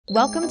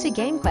Welcome to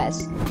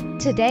GameQuest.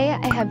 Today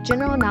I have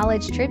general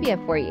knowledge trivia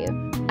for you.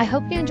 I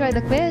hope you enjoy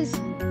the quiz.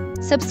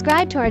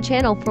 Subscribe to our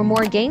channel for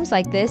more games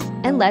like this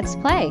and let's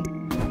play.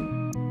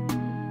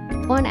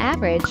 On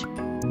average,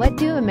 what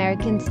do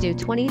Americans do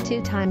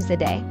 22 times a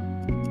day?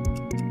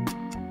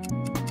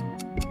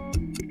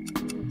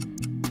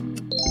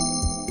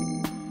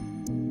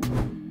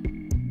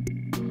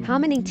 How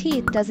many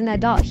teeth does an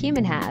adult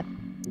human have?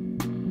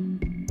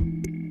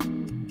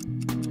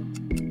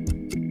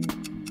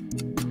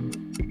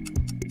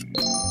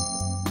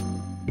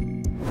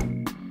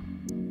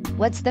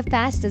 What's the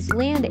fastest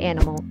land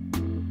animal?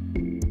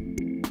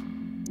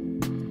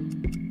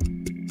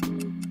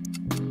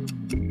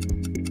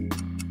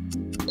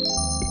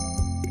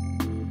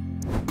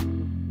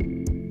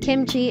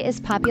 Kimchi is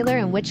popular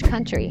in which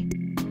country?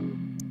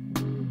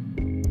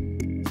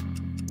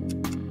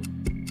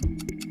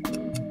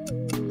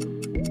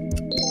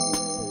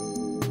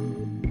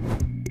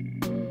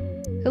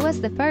 Who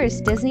was the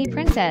first Disney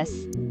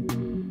princess?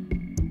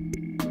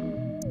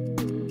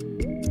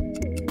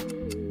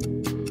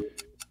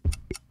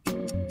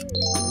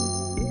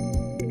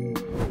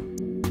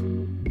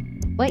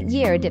 What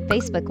year did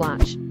Facebook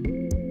launch?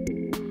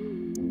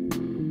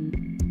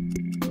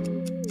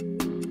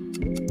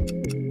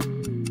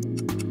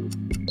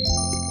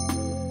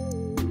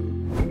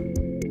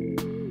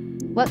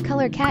 What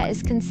color cat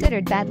is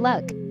considered bad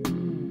luck?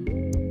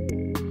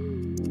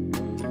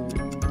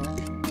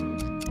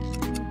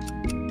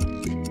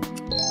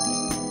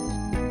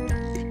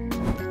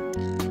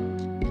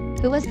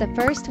 Who was the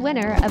first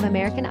winner of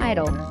American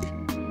Idol?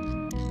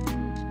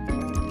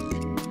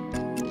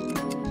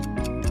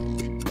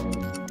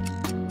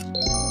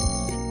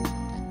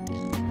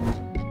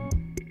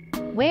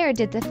 Where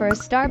did the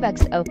first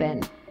Starbucks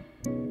open?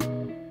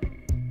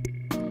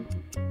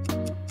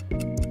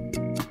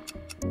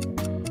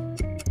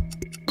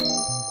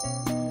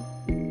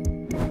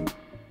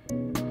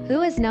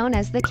 Who is known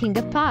as the King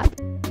of Pop?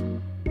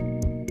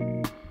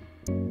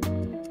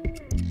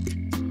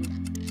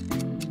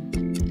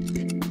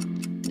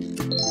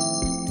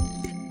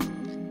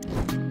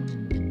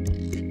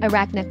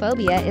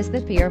 Arachnophobia is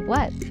the fear of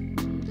what?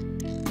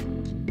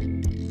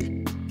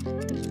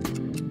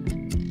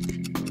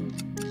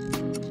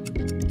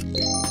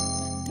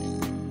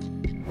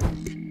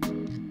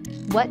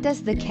 What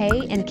does the K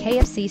in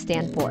KFC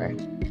stand for?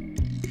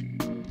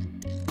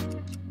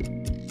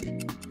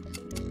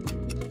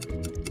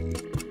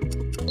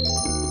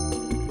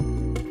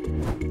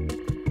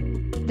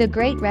 The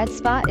Great Red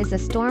Spot is a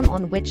storm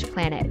on which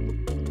planet?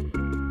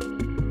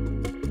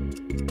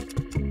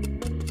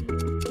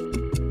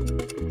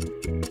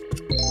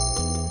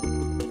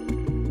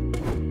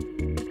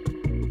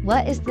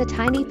 What is the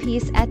tiny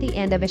piece at the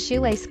end of a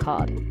shoelace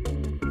called?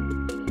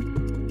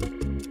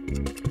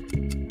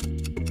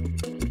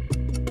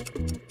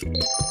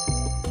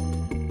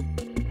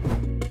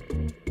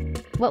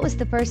 What was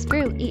the first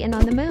fruit eaten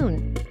on the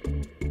moon?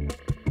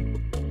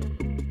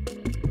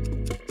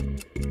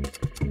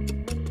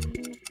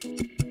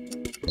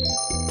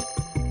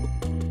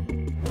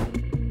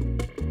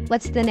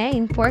 What's the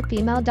name for a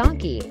female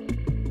donkey?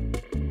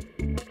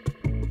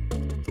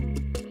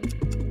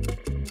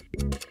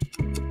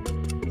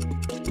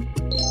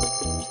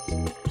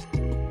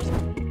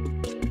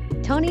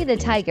 Tony the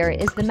Tiger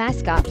is the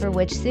mascot for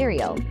which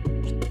cereal?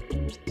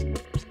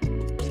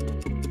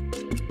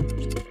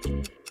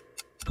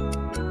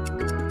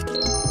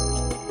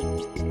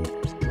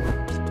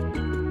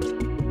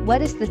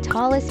 What is the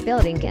tallest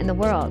building in the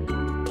world?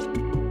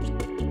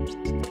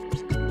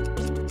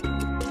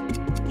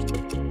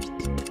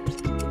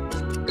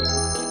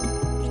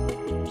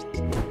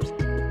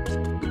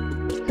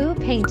 Who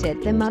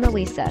painted the Mona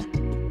Lisa?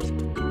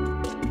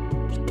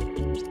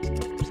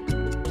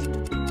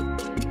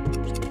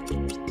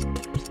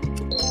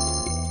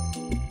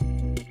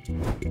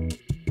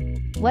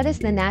 What is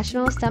the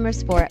national summer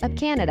sport of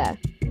Canada?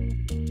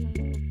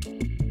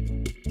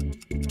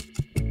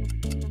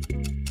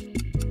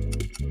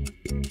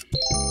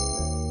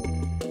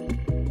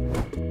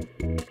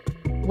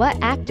 What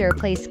actor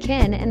plays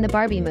Ken in the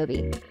Barbie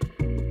movie?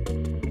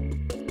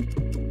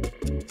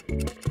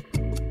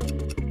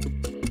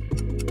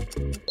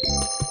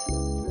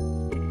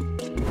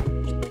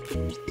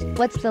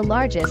 What's the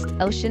largest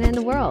ocean in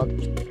the world?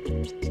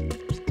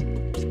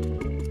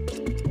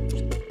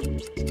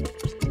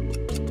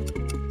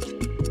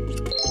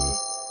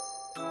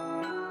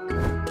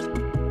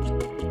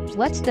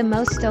 What's the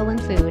most stolen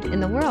food in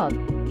the world?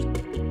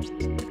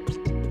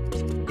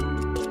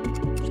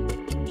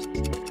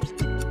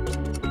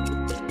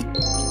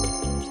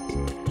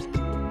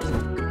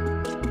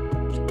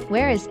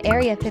 Where is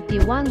Area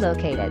 51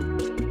 located?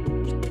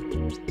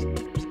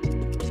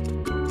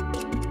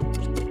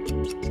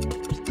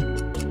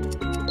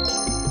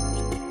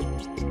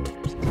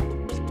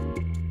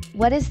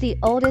 What is the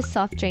oldest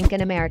soft drink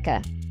in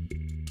America?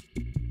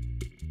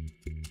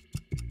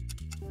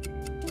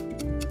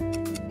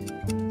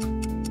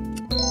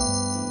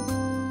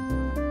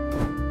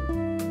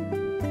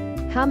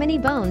 How many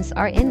bones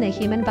are in the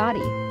human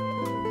body?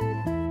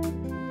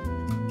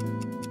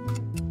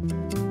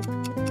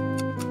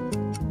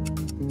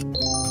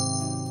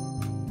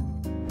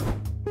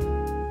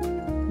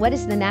 What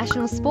is the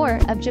national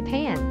sport of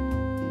Japan?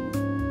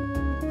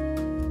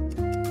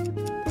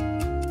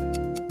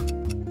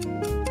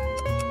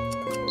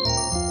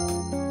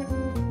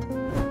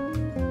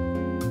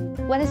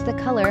 What is the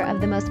color of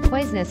the most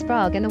poisonous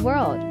frog in the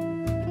world?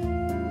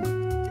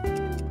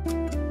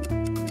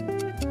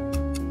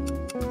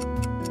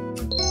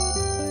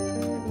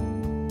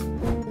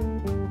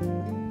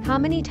 How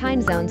many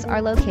time zones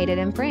are located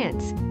in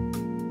France?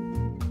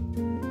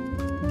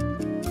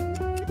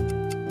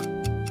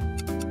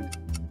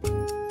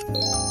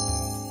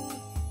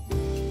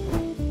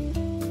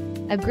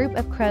 A group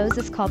of crows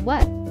is called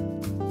what?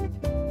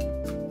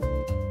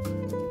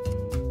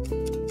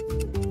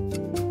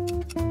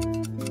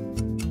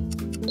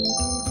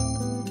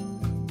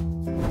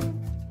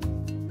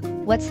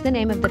 What's the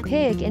name of the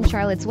pig in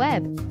Charlotte's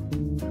Web?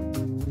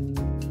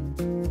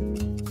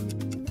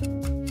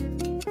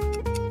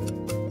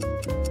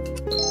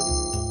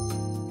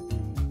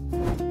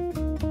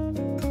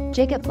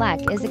 Jacob Black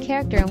is a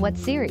character in what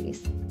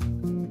series?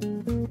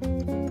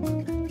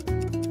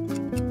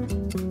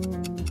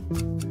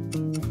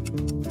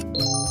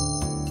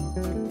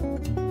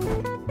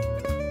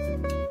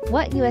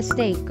 What U.S.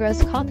 state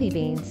grows coffee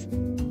beans?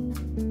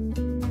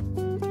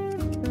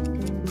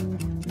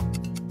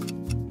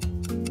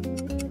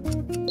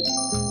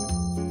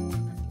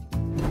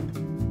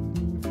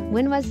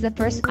 When was the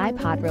first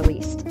iPod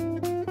released?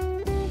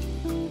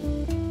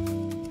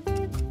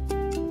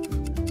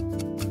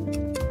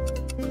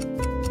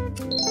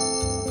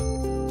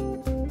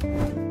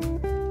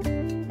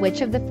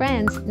 Which of the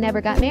Friends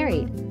never got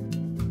married?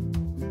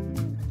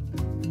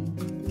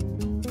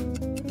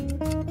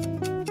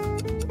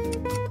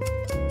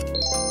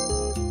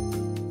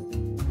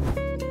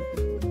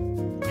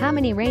 How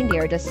many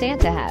reindeer does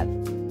Santa have?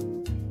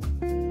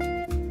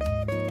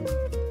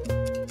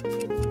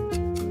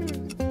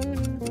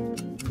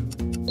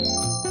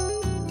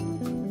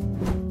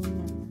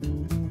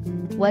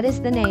 What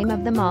is the name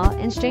of the mall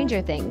in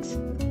Stranger Things?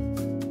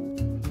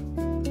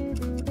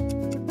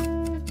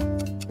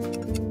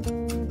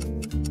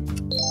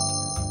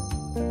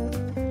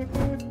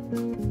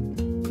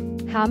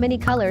 How many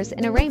colors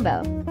in a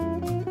rainbow?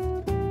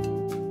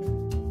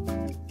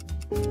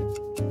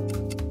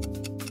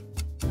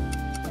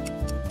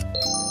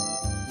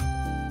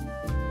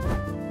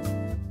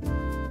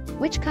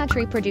 Which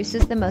country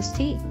produces the most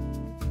tea?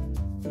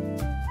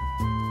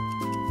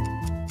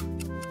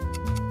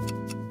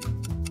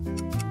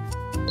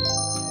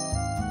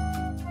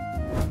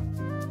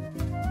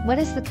 What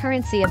is the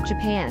currency of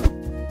Japan?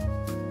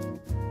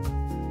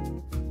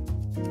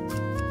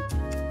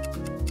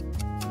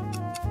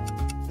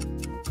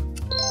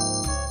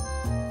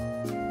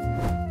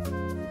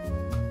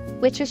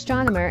 Which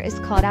astronomer is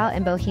called out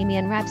in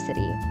Bohemian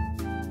Rhapsody?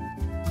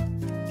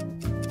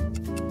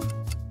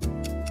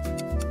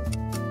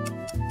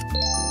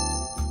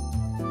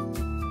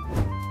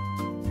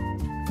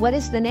 What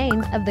is the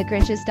name of the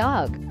Grinch's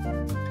dog?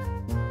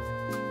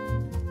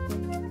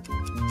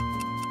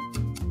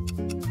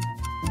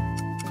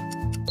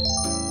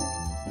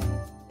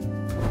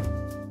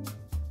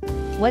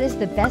 What is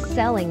the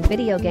best-selling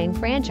video game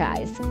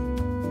franchise?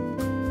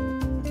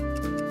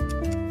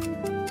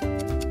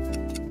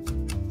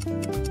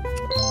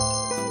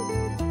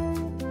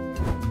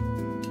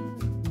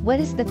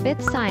 What is the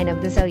fifth sign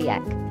of the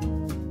zodiac?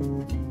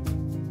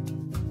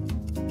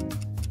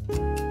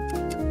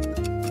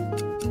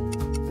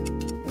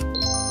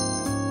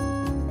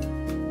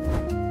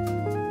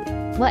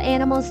 What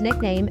animal's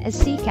nickname is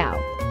Sea Cow?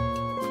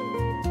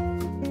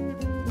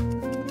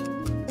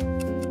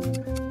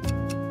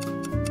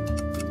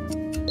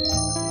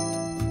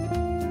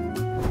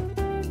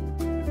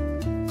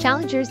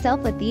 Challenge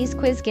yourself with these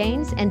quiz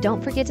games and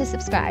don't forget to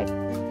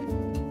subscribe.